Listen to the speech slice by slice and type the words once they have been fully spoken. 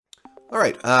All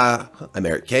right, I'm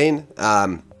Eric Kane.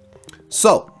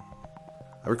 So,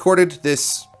 I recorded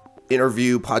this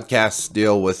interview podcast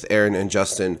deal with Aaron and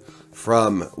Justin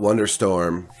from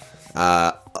Wonderstorm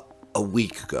a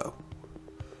week ago.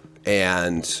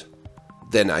 And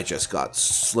then I just got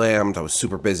slammed. I was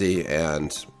super busy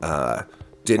and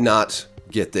did not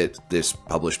get this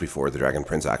published before The Dragon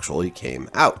Prince actually came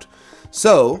out.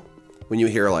 So, when you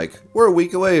hear like, we're a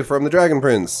week away from The Dragon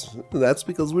Prince, that's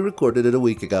because we recorded it a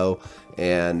week ago,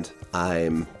 and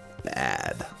I'm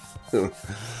bad.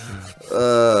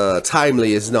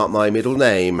 Timely is not my middle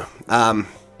name.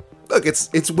 Look,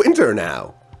 it's winter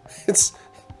now. It's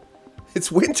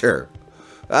winter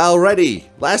already.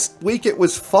 Last week it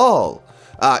was fall.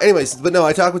 Anyways, but no,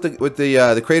 I talked with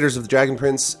the creators of The Dragon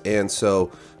Prince, and so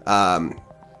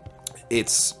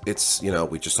it's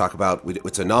we just talk about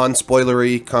it's a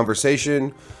non-spoilery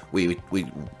conversation. We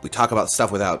talk about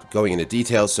stuff without going into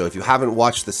details. So if you haven't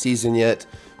watched the season yet,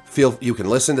 you can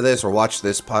listen to this or watch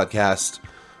this podcast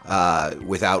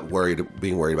without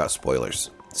being worried about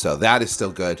spoilers. So that is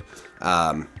still good.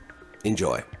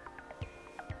 Enjoy.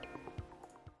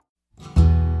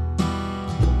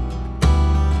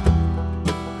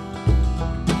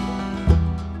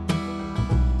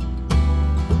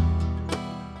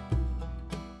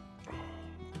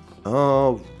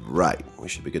 All right, we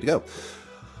should be good to go.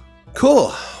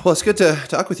 Cool. Well, it's good to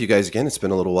talk with you guys again. It's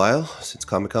been a little while since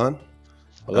Comic-Con,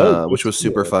 which was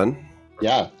super fun.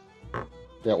 Yeah,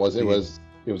 it was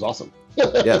awesome.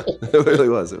 Yeah, it really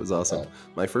was. It was awesome.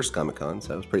 My first Comic-Con,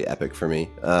 so it was pretty epic for me.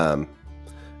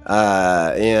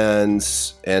 And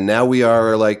now we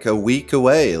are like a week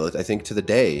away, I think to the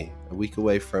day, a week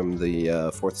away from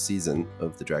the fourth season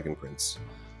of The Dragon Prince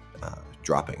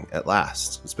dropping at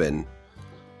last. It's been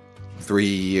 3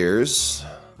 years,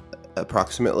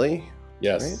 approximately.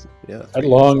 Yes. Right? Yeah. At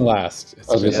long last.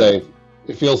 I was going to say,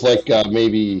 it feels like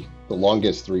maybe the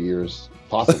longest 3 years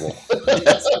possible.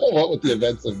 What with the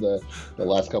events of the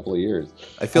last couple of years.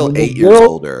 I feel 8 years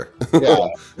older. Yeah.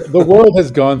 The world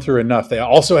has gone through enough. They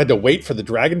also had to wait for the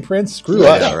Dragon Prince. Screw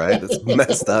up. Yeah, right? That's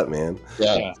messed up, man.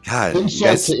 Yeah. God,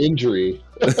 Insult to injury.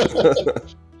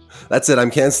 That's it. I'm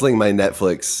canceling my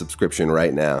Netflix subscription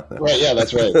right now. Right. Yeah,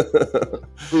 that's right.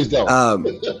 Please don't.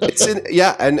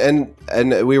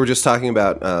 And we were just talking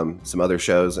about some other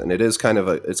shows, and it's kind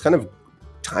of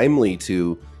timely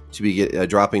to be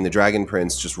dropping The Dragon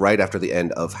Prince just right after the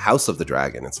end of House of the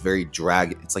Dragon. It's very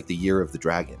It's like the Year of the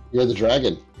Dragon. Year of the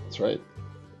Dragon. That's right.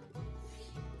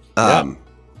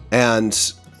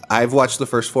 And I've watched the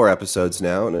first 4 episodes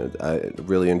now, and I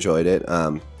really enjoyed it.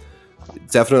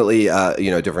 Definitely,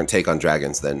 a different take on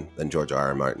dragons than George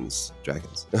R.R. Martin's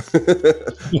dragons.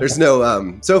 There's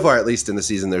no, so far at least in the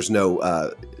season, there's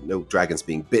no dragons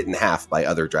being bit in half by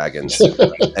other dragons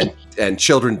and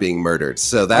children being murdered.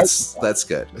 So that's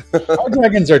good. Our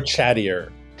dragons are chattier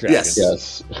dragons.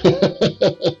 Yes.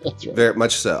 That's right. Very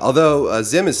much so. Although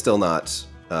Zim is still not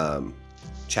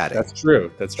chatting. That's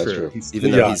true. That's true.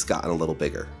 Even though he's gotten a little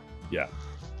bigger. Yeah.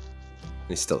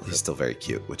 He's still very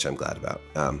cute, which I'm glad about.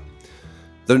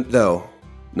 Though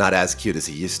not as cute as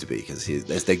he used to be, because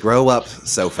as they grow up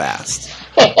so fast.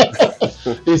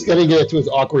 He's going to get to his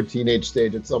awkward teenage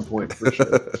stage at some point, for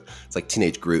sure. It's like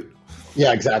teenage Groot.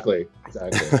 Yeah, exactly.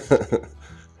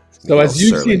 So as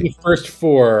you've seen the first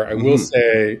 4,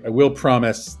 I will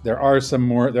promise there are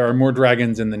more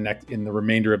dragons in the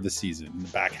remainder of the season, in the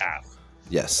back half.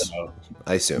 Yes, so,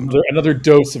 I assume another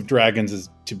dose of dragons is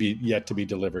yet to be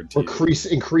delivered.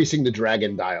 Increasing the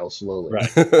dragon dial slowly. Right.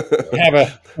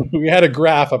 we had a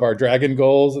graph of our dragon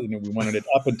goals, and we wanted it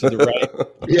up and to the right.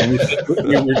 Yeah. We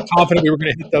were confident we were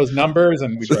going to hit those numbers,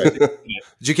 and we tried to hit it.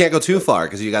 But you can't go too far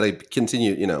because you got to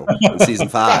continue. In season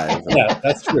 5. Yeah,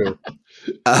 that's true.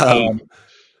 I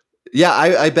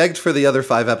begged for the other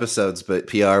 5 episodes, but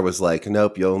PR was like,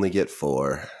 nope, you only get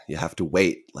 4. You have to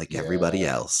wait like everybody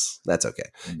else. That's okay.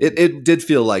 It did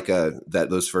feel like that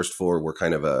those first 4 were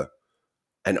kind of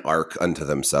an arc unto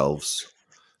themselves.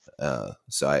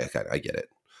 So I get it.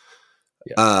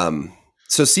 Yeah.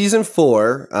 So season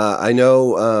 4, I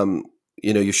know,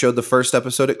 you showed the first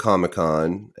episode at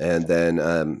Comic-Con and then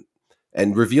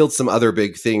and revealed some other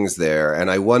big things there.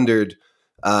 And I wondered,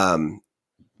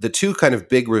 the 2 kind of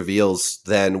big reveals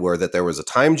then were that there was a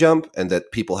time jump and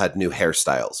that people had new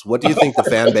hairstyles. What do you think the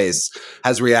fan base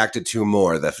has reacted to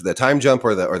more, the time jump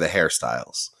or the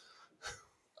hairstyles?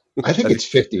 I think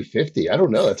it's 50-50. I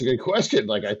don't know. That's a good question.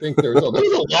 Like, I think there's a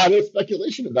lot of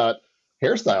speculation about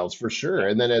hairstyles for sure.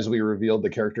 And then as we revealed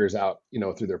the characters out,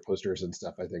 through their posters and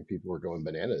stuff, I think people were going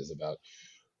bananas about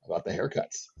the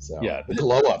haircuts. So the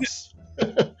glow ups.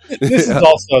 This is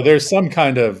also, there's some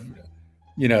kind of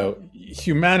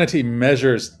humanity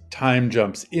measures time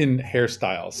jumps in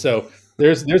hairstyle. So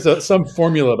there's some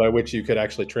formula by which you could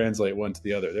actually translate one to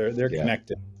the other. They're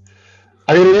connected.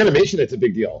 I mean, in animation, it's a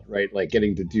big deal, right? Like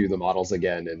getting to do the models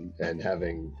again and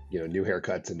having, new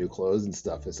haircuts and new clothes and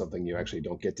stuff is something you actually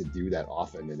don't get to do that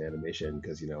often in animation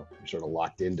because, you're sort of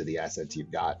locked into the assets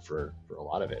you've got for a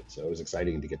lot of it. So it was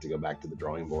exciting to get to go back to the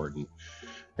drawing board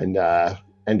and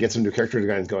get some new character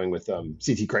designs going with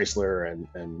C.T. Chrysler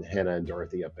and Hannah and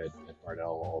Dorothy up at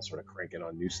Parnell all sort of cranking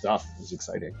on new stuff. It was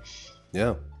exciting.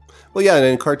 Yeah. Well, yeah, and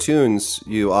in cartoons,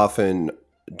 you often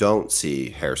don't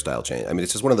see hairstyle change. I mean,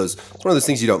 it's just one of those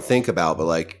things you don't think about, but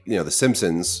like, The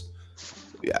Simpsons,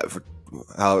 for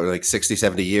how like 60,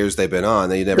 70 years they've been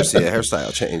on, you never see a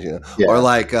hairstyle change, Yeah. Or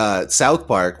like South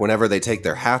Park, whenever they take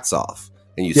their hats off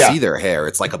and you see their hair,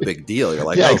 it's like a big deal. You're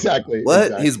like, exactly. What?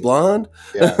 Exactly. He's blonde?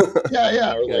 Yeah.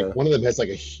 Or like one of them has like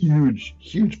a huge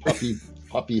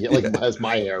puppy, like has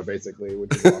my hair basically,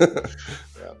 which is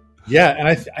awesome. Yeah, and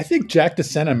I think Jack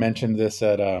DeSena mentioned this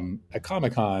at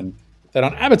Comic-Con, that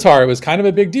on Avatar it was kind of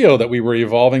a big deal that we were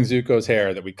evolving Zuko's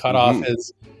hair, that we cut off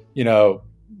his,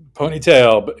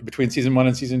 ponytail between season 1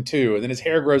 and season 2, and then his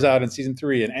hair grows out in season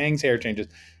 3, and Aang's hair changes.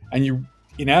 And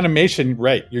in animation,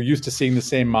 right, you're used to seeing the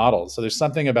same models. So there's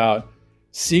something about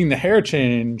seeing the hair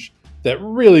change that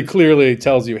really clearly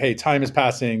tells you, hey, time is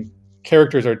passing,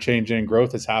 characters are changing,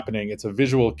 growth is happening. It's a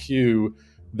visual cue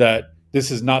that this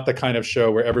is not the kind of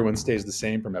show where everyone stays the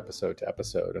same from episode to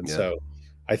episode. And so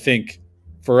I think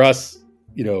for us,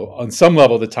 on some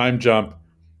level, the time jump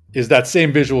is that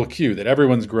same visual cue that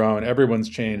everyone's grown, everyone's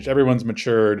changed, everyone's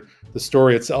matured, the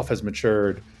story itself has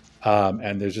matured,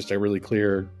 and there's just a really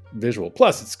clear visual.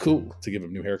 Plus, it's cool to give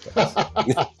them new haircuts.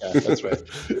 Yeah, that's right.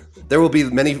 There will be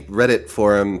many Reddit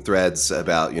forum threads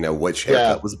about which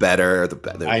haircut was better.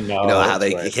 I know. How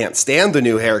they can't stand the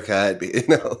new haircut.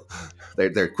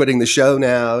 They're quitting the show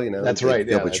now. That's right.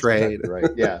 They'll betrayed. Exactly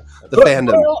right. Yeah, the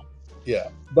fandom.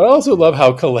 But I also love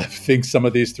how Caleb thinks some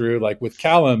of these through. Like with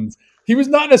Callum's, he was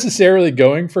not necessarily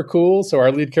going for cool. So our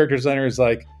lead character designer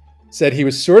said he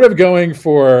was sort of going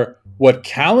for what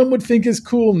Callum would think is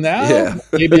cool now. Yeah.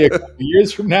 Maybe a couple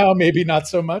years from now, maybe not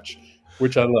so much,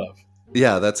 which I love.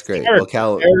 Yeah, that's great. Well,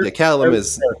 Callum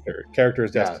is character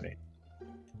is destiny.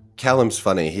 Callum's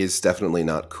funny. He's definitely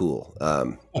not cool.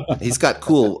 He's got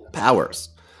cool powers,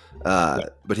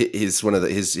 but he's one of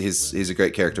he's a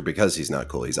great character because he's not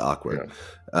cool. He's awkward.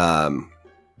 So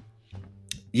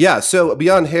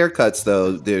beyond haircuts,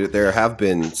 though, there have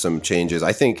been some changes.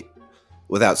 I think,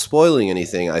 without spoiling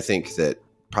anything, I think that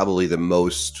probably the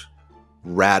most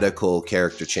radical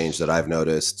character change that I've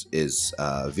noticed is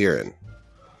Viren.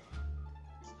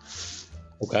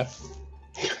 Okay,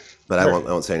 but I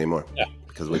won't say anymore. Yeah.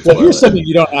 Well, here's something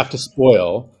you don't have to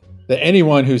spoil that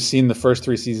anyone who's seen the first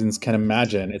 3 seasons can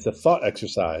imagine. It's a thought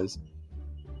exercise.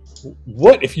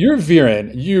 What if you're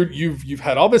Viren? You've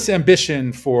had all this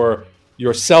ambition for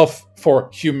yourself, for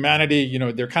humanity.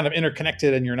 They're kind of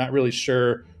interconnected, and you're not really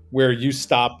sure where you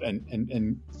stop and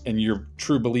your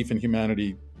true belief in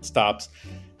humanity stops.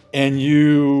 And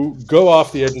you go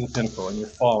off the edge of the pinnacle, and you're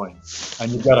falling,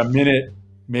 and you've got a minute,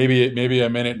 maybe a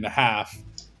minute and a half,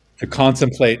 to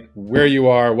contemplate where you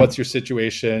are, what's your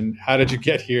situation, how did you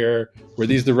get here, were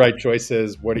these the right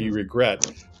choices, what do you regret?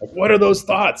 Like, what are those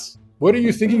thoughts? What are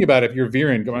you thinking about if you're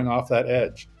Viren going off that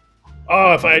edge?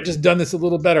 Oh, if I had just done this a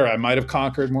little better, I might have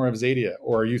conquered more of Zadia.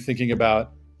 Or are you thinking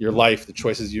about your life, the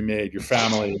choices you made, your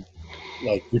family,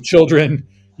 like your children?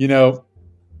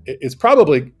 It's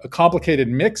probably a complicated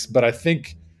mix, but I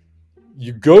think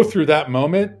you go through that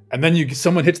moment, and then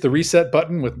someone hits the reset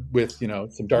button with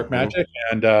some dark magic,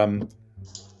 and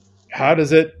how does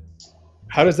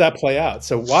that play out?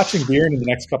 So watching Viren in the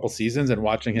next couple seasons and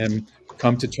watching him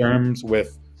come to terms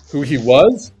with who he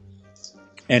was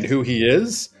and who he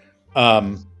is,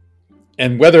 and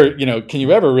whether can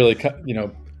you ever really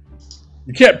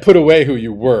you can't put away who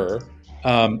you were.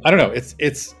 I don't know.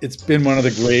 It's been one of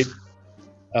the great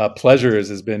pleasures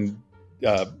has been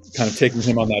kind of taking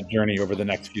him on that journey over the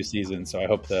next few seasons. So I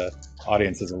hope the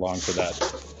audience is along for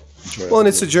that. Well, and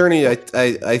it's a journey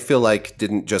I feel like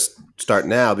didn't just start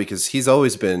now, because he's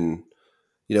always been,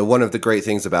 one of the great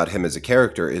things about him as a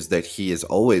character is that he has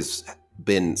always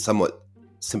been somewhat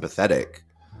sympathetic.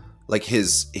 Like he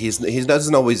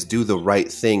doesn't always do the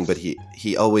right thing, but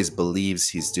he always believes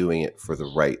he's doing it for the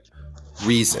right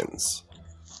reasons.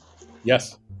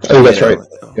 Yes. Oh, that's right.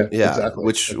 Yeah. Exactly.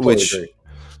 Which agree.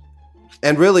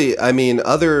 And really, I mean,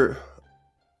 other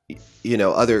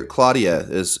Claudia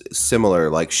is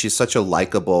similar. Like, she's such a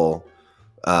likable,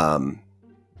 I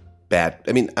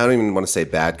don't even want to say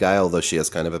bad guy, although she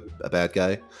is kind of a bad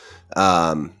guy.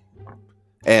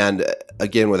 And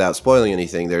again, without spoiling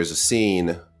anything, there's a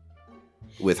scene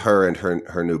with her and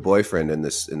her new boyfriend in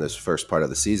this first part of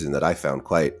the season that I found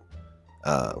quite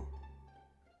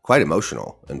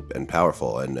emotional and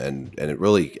powerful, and it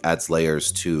really adds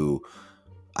layers to,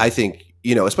 I think,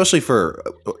 especially for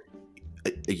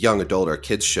a young adult or a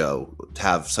kids show, to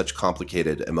have such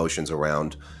complicated emotions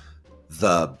around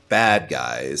the bad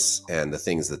guys and the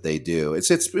things that they do.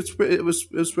 It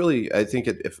was really, I think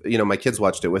if my kids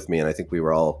watched it with me, and I think we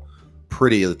were all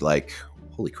pretty like,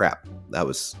 holy crap, that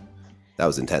was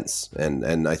intense.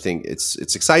 And I think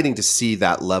it's exciting to see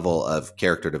that level of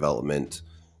character development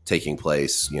taking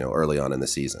place, early on in the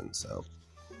season. So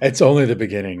it's only the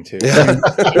beginning too. Yeah.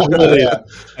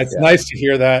 It's nice to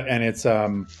hear that. And it's,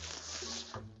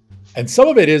 and some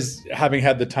of it is, having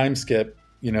had the time skip,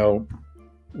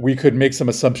 we could make some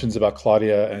assumptions about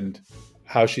Claudia and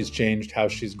how she's changed, how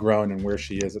she's grown, and where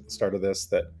she is at the start of this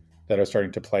that are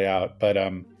starting to play out. But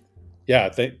I'm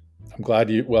glad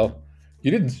you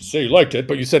didn't say you liked it,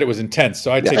 but you said it was intense.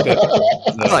 So I take that.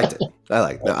 I liked it.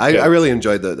 No, I really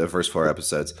enjoyed the first 4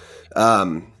 episodes.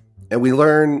 And we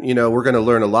learn, we're going to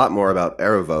learn a lot more about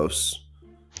Erebos,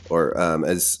 or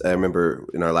as I remember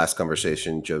in our last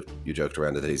conversation, you joked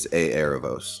around that he's a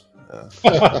Erebos.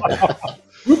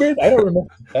 Who made? I don't remember.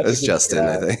 That's Justin,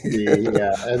 I think.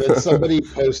 Yeah, and then somebody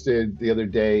posted the other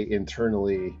day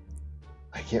internally.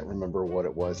 I can't remember what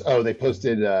it was. Oh, they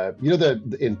posted,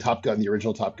 in Top Gun, the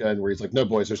original Top Gun, where he's like, "No,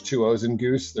 boys, there's 2 O's in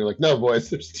Goose." They're like, "No,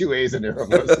 boys, there's 2 A's in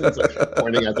Erebos." And it's like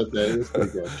pointing at the thing. It's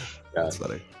pretty good. Yeah. That's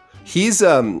funny. He's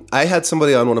I had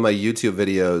somebody on one of my YouTube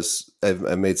videos.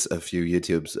 I've made a few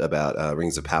YouTubes about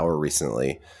Rings of Power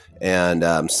recently,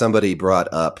 and somebody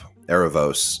brought up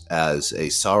Erebos as a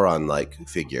Sauron-like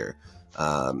figure,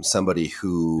 somebody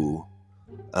who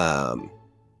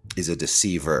is a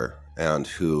deceiver and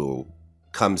who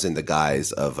comes in the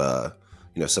guise of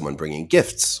someone bringing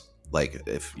gifts. Like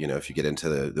if you get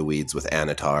into the weeds with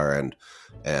Anatar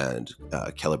and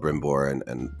Celebrimbor,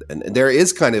 and there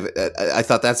is kind of, I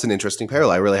thought that's an interesting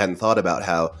parallel. I really hadn't thought about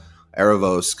how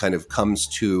Erebos kind of comes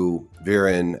to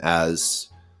Viren as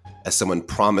someone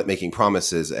making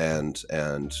promises and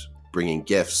bringing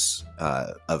gifts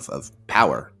of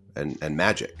power and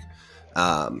magic.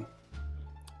 I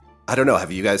don't know.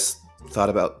 Have you guys thought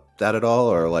about that at all?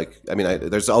 Or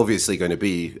there's obviously going to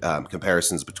be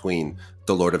comparisons between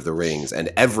The Lord of the Rings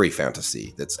and every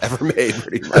fantasy that's ever made,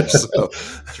 pretty much. So,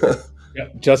 yeah,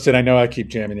 Justin, I know I keep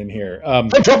jamming in here. Yeah. I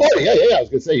was going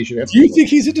to say you should answer. Do you think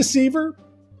he's a deceiver,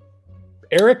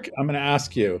 Eric? I'm going to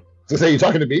ask you. So, you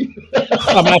talking to me?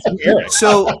 I'm asking Eric.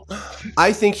 So,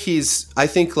 I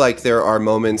think like there are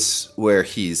moments where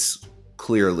he's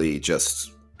clearly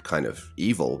just kind of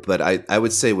evil, but I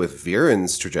would say with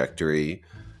Viren's trajectory,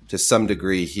 to some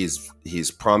degree,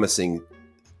 he's promising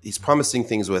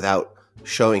things without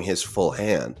showing his full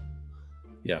hand.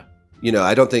 Yeah.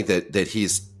 I don't think that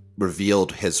he's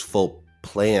revealed his full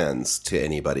plans to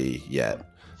anybody yet.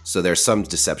 So there's some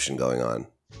deception going on.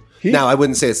 Now, I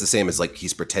wouldn't say it's the same as like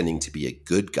he's pretending to be a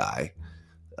good guy.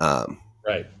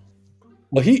 Right.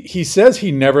 Well, he says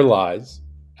he never lies,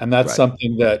 and that's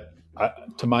something that,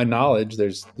 to my knowledge,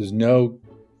 there's no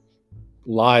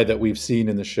lie that we've seen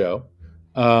in the show.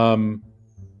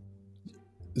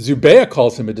 Zubeia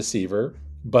calls him a deceiver,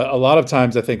 but a lot of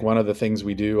times I think one of the things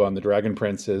we do on the Dragon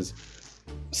Prince is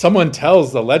someone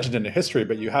tells the legend and the history,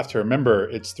 but you have to remember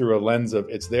it's through a lens of,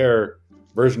 it's their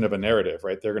version of a narrative,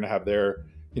 right? They're going to have their,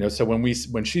 so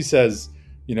when she says,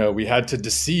 we had to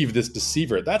deceive this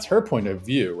deceiver, that's her point of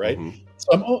view, right? Mm-hmm. So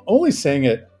I'm only saying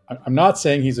it, I'm not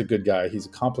saying he's a good guy. He's a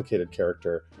complicated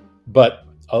character, but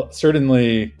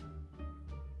certainly,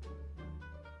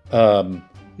 I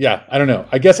don't know.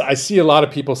 I guess I see a lot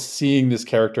of people seeing this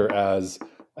character as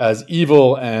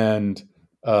evil and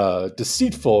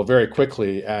deceitful very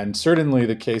quickly. And certainly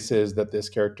the case is that this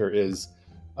character is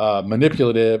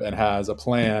manipulative and has a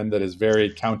plan that is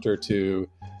very counter to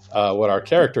what our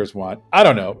characters want. I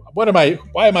don't know.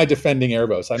 Why am I defending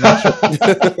Erebos? I'm not sure.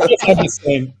 I'm just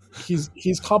saying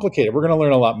he's complicated. We're going to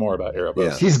learn a lot more about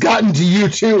Erebos. Yeah. He's gotten to you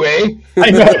too, eh?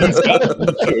 I know. He's gotten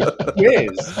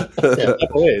to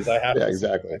ways. I have to.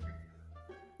 Exactly.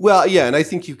 Well, yeah, and I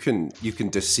think you can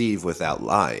deceive without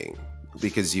lying,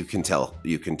 because you can tell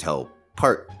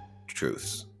part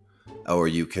truths, or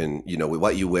you can,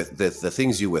 what you the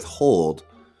things you withhold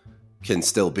can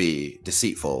still be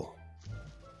deceitful.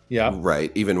 Yeah.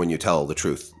 Right. Even when you tell the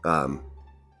truth, the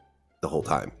whole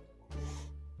time.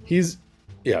 I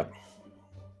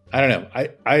don't know.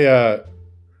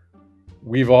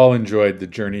 We've all enjoyed the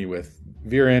journey with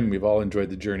Viren. We've all enjoyed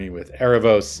the journey with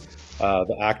Erebos.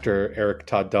 The actor Eric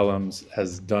Todd Dellums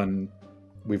has done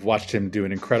we've watched him do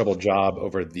an incredible job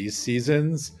over these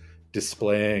seasons,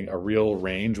 displaying a real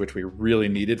range, which we really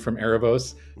needed from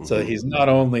Erebos. Mm-hmm. So that he's not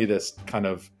only this kind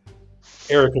of,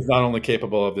 Eric is not only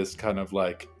capable of this kind of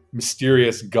like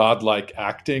mysterious godlike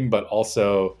acting, but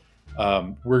also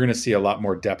we're going to see a lot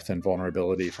more depth and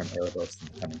vulnerability from Erebos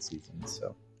in the coming seasons.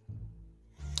 So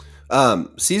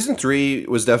season 3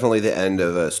 was definitely the end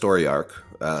of a story arc.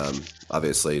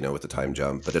 Obviously, with the time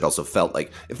jump, but it also felt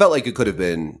like it could have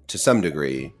been, to some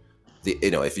degree,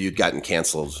 if you'd gotten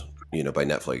canceled, by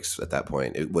Netflix at that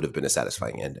point, it would have been a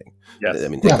satisfying ending. Yes. I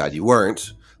mean, thank God you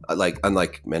weren't.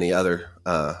 Unlike many other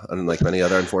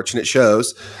unfortunate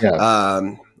shows.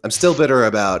 Yeah. I'm still bitter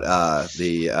about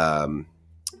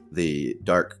the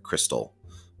Dark Crystal,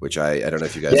 which I don't know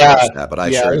if you guys watched that, but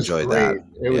I sure enjoyed that.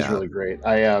 It was really great.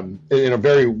 I in a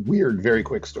very weird, very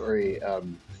quick story.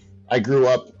 I grew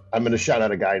up. I'm going to shout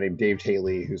out a guy named Dave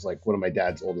Haley, who's like one of my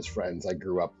dad's oldest friends. I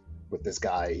grew up with this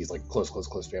guy. He's like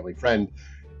close family friend.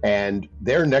 And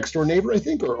their next door neighbor, I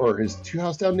think, or his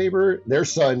 2-house down neighbor, their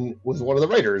son was one of the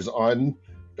writers on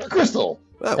Dark Crystal.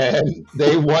 Oh. And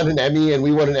they won an Emmy, and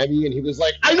we won an Emmy, and he was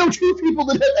like, I know 2 people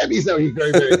that have Emmys now. He's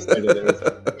very, very excited.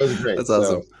 It was great. That's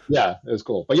awesome. So, yeah, it was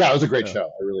cool. But yeah, it was a great show.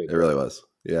 I really enjoyed it. It really was.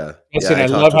 Yeah. Listen, I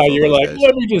love how you're like,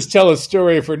 let me just tell a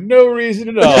story for no reason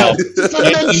at all. Exactly.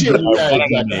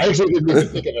 I actually didn't even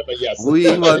think of it, but yes. We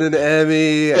won an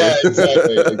Emmy. Yeah,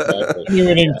 exactly.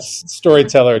 Emmy-winning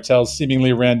storyteller tells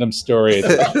seemingly random stories.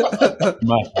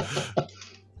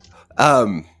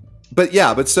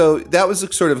 But so that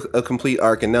was sort of a complete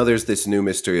arc, and now there's this new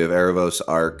Mystery of Erebos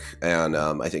arc, and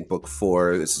I think book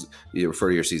 4. You refer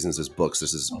to your seasons as books.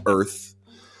 This is Earth.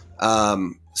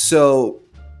 So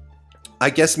I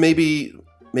guess maybe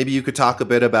you could talk a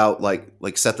bit about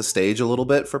like set the stage a little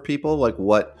bit for people, like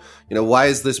what why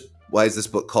is this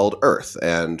book called Earth,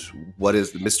 and what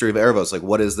is the Mystery of Erebos? Like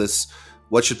what is this?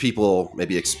 What should people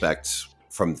maybe expect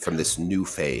from this new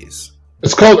phase?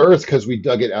 It's called Earth because we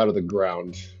dug it out of the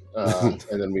ground. And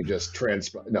then we just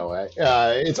it's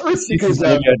Earth because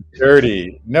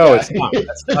dirty. No, it's not.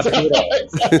 That's not true at all.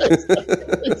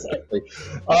 Exactly.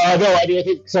 No, I mean, I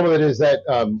think some of it is that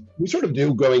we sort of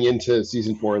knew going into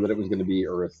season 4 that it was going to be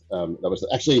Earth. That was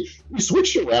actually, we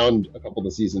switched around a couple of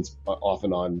the seasons off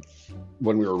and on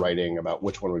when we were writing about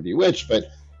which one would be which, but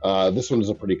this one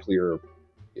is we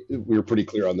were pretty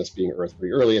clear on this being Earth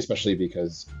pretty early, especially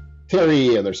because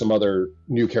Terry, and there's some other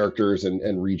new characters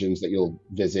and regions that you'll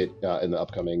visit in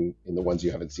the ones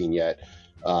you haven't seen yet,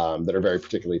 that are very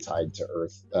particularly tied to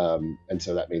Earth. And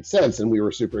so that made sense. And we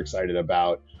were super excited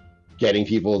about getting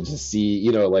people to see,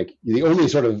 like the only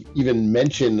sort of even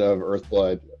mention of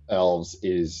Earthblood elves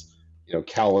is,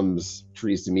 Callum's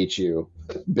Trees to Meet You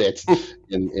bit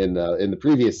in the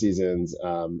previous seasons.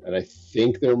 And I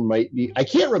think there might be, I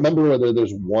can't remember whether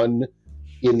there's one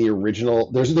in the original,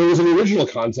 there was an original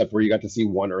concept where you got to see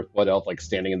one Earthblood elf like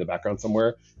standing in the background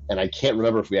somewhere, and I can't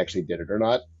remember if we actually did it or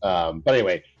not. But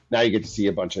anyway, now you get to see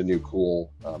a bunch of new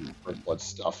cool Earthblood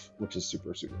stuff, which is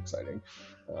super, super exciting.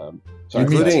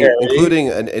 Including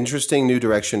an interesting new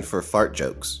direction for fart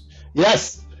jokes.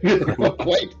 Yes,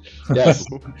 quite. Yes,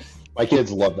 my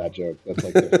kids love that joke. That's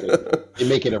like they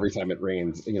make it every time it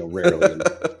rains. Rarely.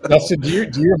 Dustin,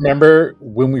 do you remember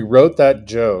when we wrote that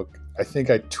joke? I think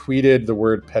I tweeted the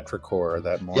word petrichor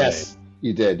that morning. Yes,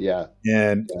 you did, yeah.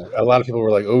 And a lot of people were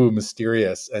like, "Oh,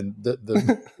 mysterious!" And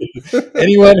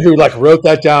anyone who wrote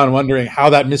that down, wondering how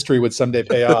that mystery would someday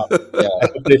pay off, I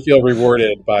hope they feel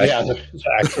rewarded by the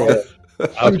actual.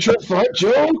 Front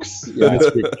jokes. Yeah.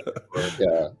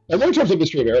 Yeah. And in terms of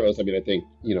Mystery of Erebos, I mean, I think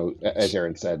as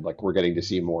Aaron said, we're getting to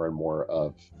see more and more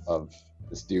of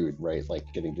this dude, right?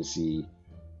 Like getting to see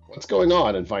what's going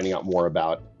on and finding out more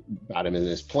about him and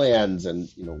his plans, and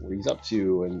what he's up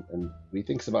to, and what he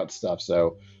thinks about stuff.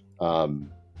 So I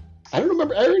don't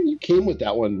remember, Aaron, you came with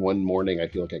that one morning, I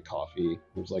feel like, at coffee.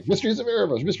 It was like Mystery of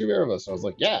Erebos. So I was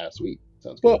like, yeah, sweet,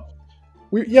 sounds good.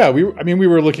 We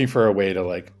were looking for a way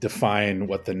to define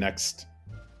what the next.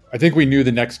 I think we knew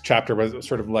the next chapter was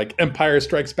sort of like Empire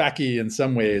Strikes Back-y in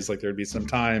some ways, like there'd be some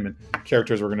time and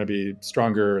characters were going to be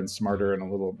stronger and smarter and a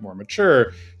little more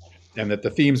mature, and that the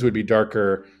themes would be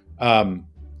darker.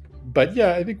 But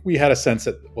yeah, I think we had a sense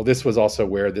that, this was also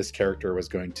where this character was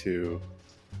going to,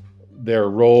 their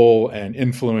role and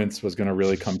influence was going to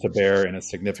really come to bear in a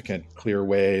significant, clear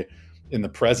way in the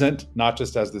present, not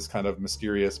just as this kind of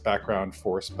mysterious background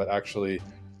force, but actually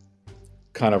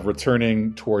kind of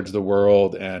returning towards the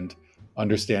world and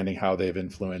understanding how they've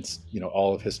influenced,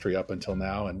 all of history up until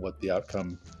now, and what the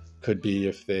outcome could be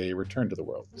if they return to the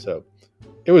world. So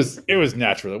it was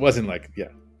natural. It wasn't like,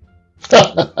 it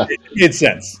made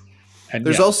sense. And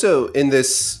There's also at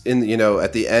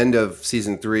the end of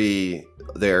season 3,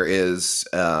 there is,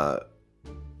 the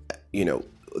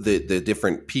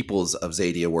different peoples of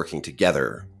Zadia working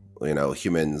together,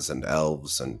 humans and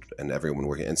elves and everyone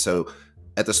working. And so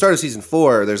at the start of season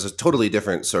 4, there's a totally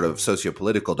different sort of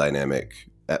socio-political dynamic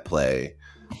at play.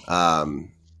 How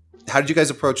did you guys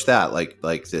approach that?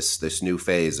 Like this new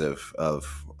phase of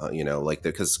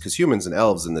because humans and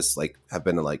elves in this have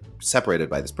been separated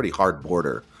by this pretty hard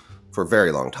border for a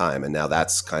very long time, and now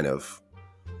that's kind of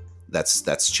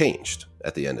that's changed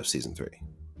at the end of season 3.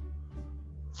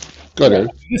 Good.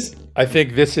 I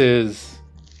think this is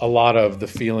a lot of the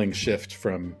feeling shift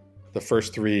from the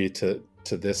first 3 to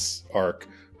this arc,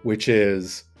 which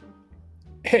is,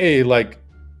 hey,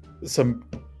 some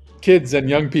kids and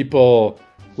young people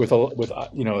with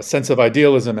a sense of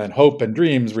idealism and hope and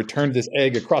dreams returned this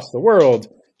egg across the world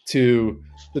to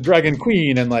the Dragon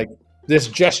Queen, and this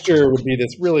gesture would be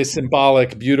this really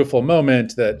symbolic, beautiful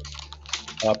moment that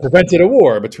prevented a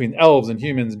war between elves and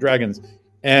humans and dragons.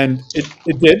 And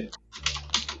it did.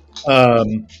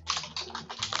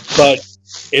 But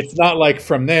it's not like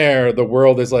from there, the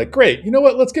world is great, you know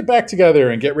what, let's get back together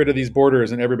and get rid of these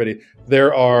borders and everybody.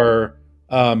 There are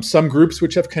some groups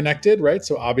which have connected, right?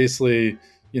 So obviously,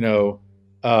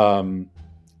 Ezrin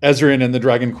and the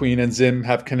Dragon Queen and Zim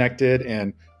have connected,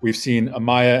 and we've seen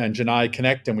Amaya and Janai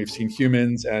connect, and we've seen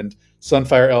humans and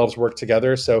Sunfire elves work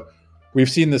together. So we've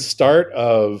seen the start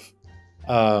of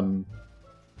kind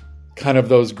of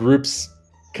those groups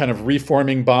kind of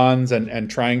reforming bonds and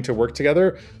trying to work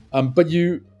together. But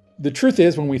the truth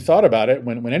is, when we thought about it,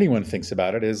 when anyone thinks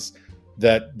about it, is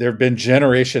that there have been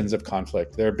generations of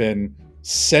conflict. There have been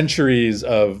centuries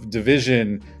of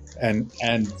division and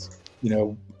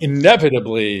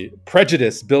inevitably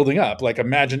prejudice building up.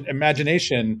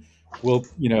 Imagination will,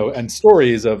 and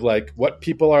stories of what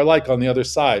people are like on the other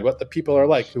side, what the people are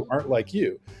like who aren't like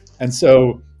you. And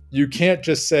so you can't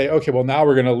just say, okay, well, now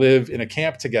we're going to live in a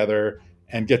camp together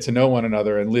and get to know one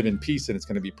another and live in peace, and it's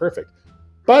going to be perfect.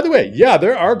 By the way, yeah,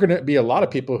 there are going to be a lot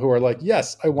of people who are like,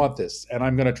 yes, I want this, and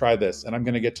I'm going to try this, and I'm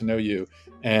going to get to know you,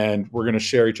 and we're going to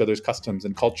share each other's customs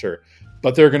and culture.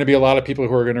 But there are going to be a lot of people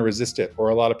who are going to resist it, or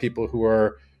a lot of people who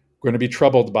are going to be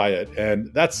troubled by it.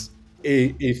 And that's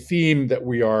a theme that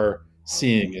we are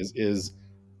seeing is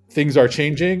things are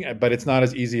changing, but it's not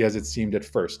as easy as it seemed at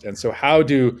first. And so how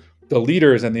do the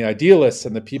leaders and the idealists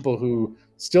and the people who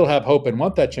still have hope and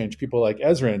want that change, people like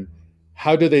Ezrin,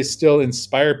 how do they still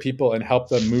inspire people and help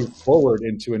them move forward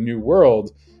into a new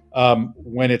world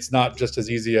when it's not just as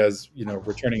easy as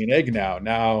returning an egg now?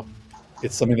 Now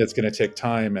it's something that's going to take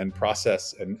time and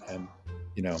process, and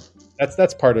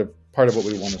that's part of what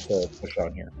we wanted to push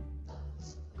on here.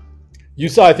 You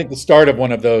saw, I think, the start of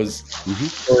one of those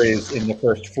stories in the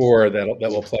first 4 that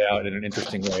will play out in an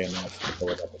interesting way in the next couple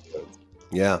of episodes.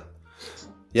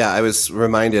 Yeah, I was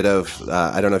reminded of,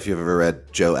 I don't know if you've ever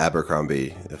read Joe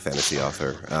Abercrombie, a fantasy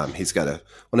author. He's got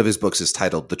one of his books is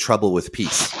titled The Trouble with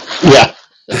Peace. Yeah.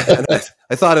 And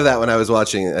I thought of that when I was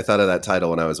watching, I thought of that title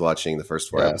when I was watching the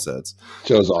first 4 episodes.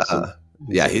 Joe's awesome.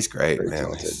 Yeah, he's great, Very man.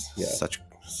 talented. Yeah.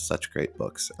 Such great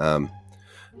books.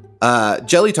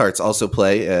 Jelly tarts also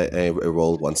play a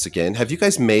role once again. Have you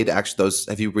guys made those?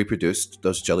 Have you reproduced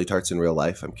those jelly tarts in real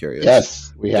life? I'm curious.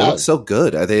 Yes, we have. They look so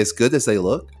good. Are they as good as they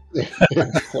look? They're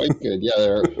quite good. Yeah,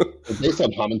 they're based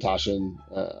on Hamantashen,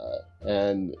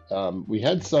 and we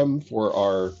had some for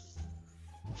our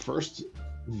first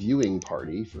viewing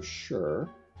party for sure.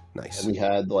 Nice. And we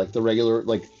had the regular,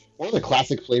 one of the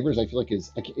classic flavors. I feel like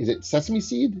is it sesame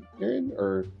seed, Aaron,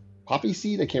 or poppy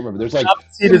seed? I can't remember. There's poppy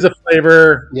seed is a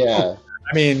flavor. Yeah.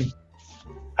 I mean,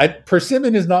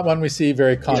 persimmon is not one we see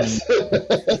very commonly.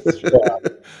 Yes.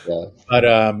 Yeah.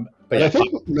 But I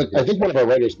think one of our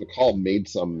writers, McCall, made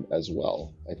some as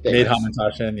well. I think made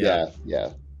Hamantashen. Yeah.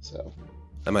 So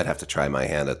I might have to try my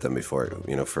hand at them before,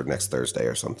 for next Thursday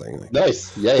or something.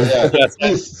 Nice. Yeah.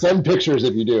 Please send pictures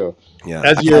if you do. Yeah.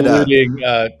 As you're alluding,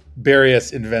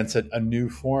 Barius invents a new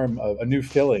form of a new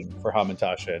filling for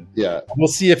Hamantashen. Yeah. We'll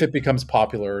see if it becomes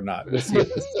popular or not. We'll see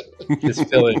if this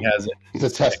filling has it. It's a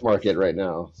test market right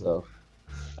now. So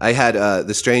I had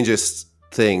the strangest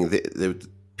thing. The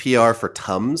PR for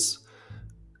Tums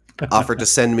offered to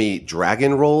send me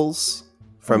dragon rolls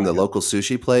from the local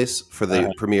sushi place for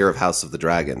the premiere of House of the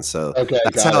Dragon. So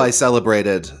that's how I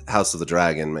celebrated House of the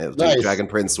Dragon. Nice. Dragon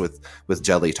Prince with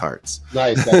jelly tarts.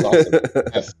 Nice. That's awesome.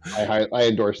 Yes, I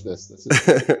endorse this. This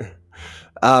is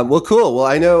well, cool. Well,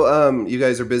 I know you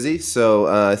guys are busy, so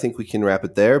I think we can wrap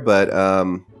it there. But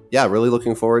yeah, really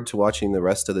looking forward to watching the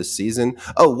rest of the season.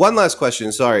 Oh, one last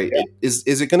question. Sorry, is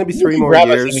it going to be 3 more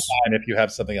years? If you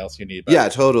have something else you need. Yeah,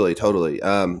 totally.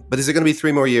 But is it going to be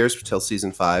 3 more years until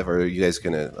season 5, or are you guys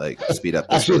going to like speed up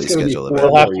this release schedule a bit?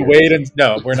 We'll have to wait, and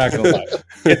no, we're not going to lie.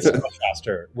 It's much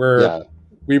faster.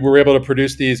 We were able to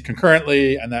produce these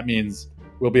concurrently, and that means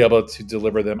we'll be able to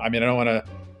deliver them. I mean, I don't want to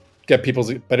get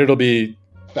people's, but it'll be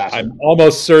faster. I'm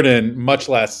almost certain much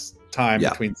less time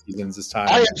between seasons this time.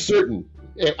 I am certain.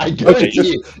 I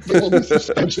guarantee you, there will be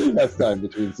substantially less time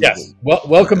between seasons. Yes. Well,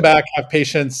 welcome back. Have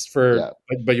patience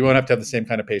but you won't have to have the same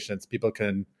kind of patience. People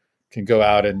can go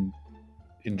out and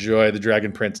enjoy the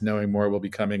Dragon Prince, knowing more will be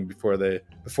coming before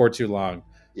too long.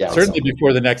 Yeah, certainly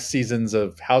before the next seasons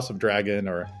of House of Dragon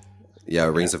or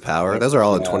Rings of Power. Those are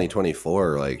all in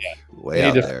 2024, way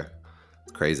out there.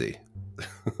 It's crazy.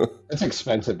 It's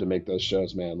expensive to make those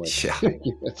shows, man.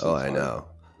 I know.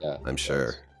 Yeah, I'm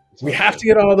sure. We have to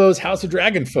get all those House of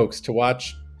Dragon folks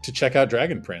to check out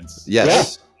Dragon Prince.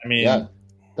 Yes. Yeah. I mean,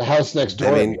 the house next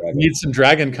door. We need some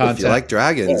dragon content. If you like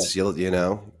dragons, there's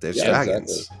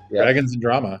dragons. Exactly. Yeah. Dragons and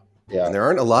drama. Yeah. And there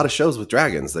aren't a lot of shows with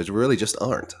dragons. There really just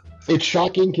aren't. It's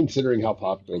shocking considering how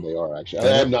popular they are, actually.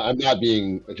 I'm not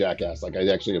being a jackass. I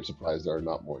actually am surprised there are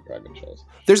not more dragon shows.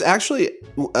 There's actually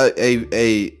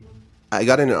I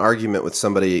got in an argument with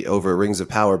somebody over Rings of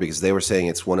Power because they were saying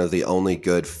it's one of the only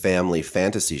good family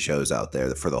fantasy shows out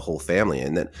there for the whole family.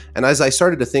 And as I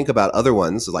started to think about other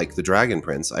ones like The Dragon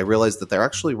Prince, I realized that they're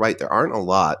actually right. There aren't a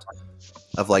lot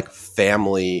of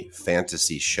family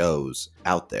fantasy shows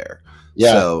out there.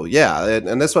 Yeah. So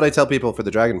and that's what I tell people for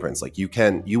The Dragon Prince.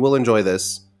 You will enjoy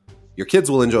this. Your kids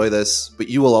will enjoy this, but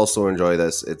you will also enjoy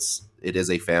this. It is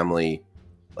a family,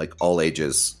 all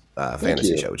ages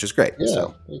fantasy show, which is great. Yeah,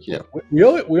 so thank you.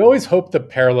 We always hope the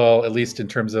parallel, at least in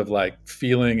terms of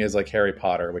feeling, is like Harry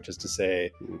Potter, which is to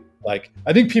say,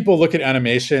 I think people look at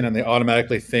animation and they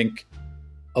automatically think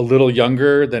a little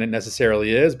younger than it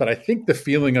necessarily is, but I think the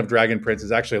feeling of Dragon Prince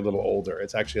is actually a little older.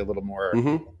 It's actually a little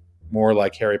more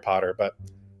like Harry Potter, but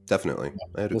definitely,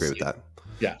 I'd agree with that.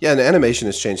 Yeah, and the animation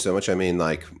has changed so much. I mean,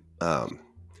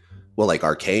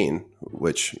 Arcane,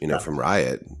 which from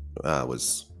Riot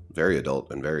was very adult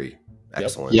and very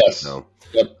excellent. Yes. So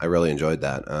I really enjoyed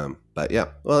that. But yeah.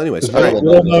 Well, anyways.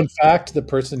 Well-known fact, the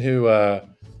person who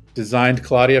designed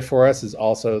Claudia for us is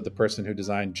also the person who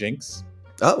designed Jinx.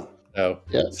 Oh. So,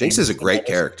 Jinx is a great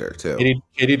character, too.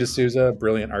 Katie D'Souza,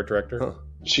 brilliant art director. Huh.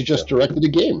 She just directed a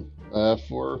game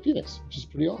for Phoenix, which is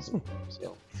pretty awesome.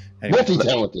 So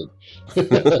multi-talented.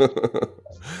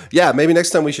 Yeah, maybe next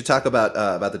time we should talk about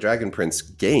the Dragon Prince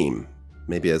game.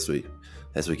 Maybe as we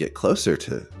get closer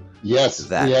to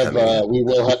that we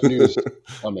will have news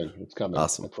coming. It's coming.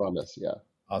 Awesome. I promise. Yeah.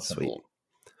 Awesome. Sweet.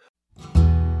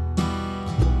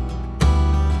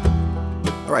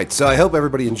 All right. So I hope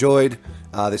everybody enjoyed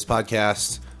this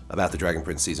podcast about the Dragon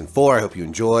Prince Season 4. I hope you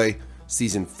enjoy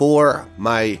Season 4.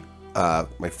 My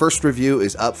first review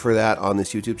is up for that on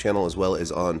this YouTube channel as well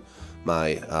as on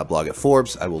my blog at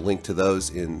Forbes. I will link to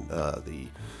those in the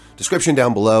description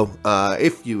down below.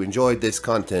 If you enjoyed this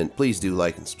content, please do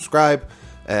like and subscribe,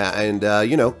 and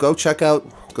go check out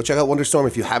Wonderstorm.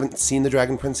 If you haven't seen the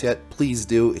Dragon Prince yet, please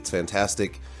do. It's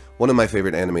fantastic. One of my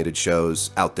favorite animated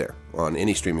shows out there on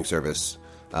any streaming service.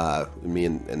 Me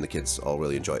and the kids all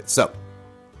really enjoy it. So,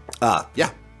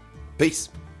 peace.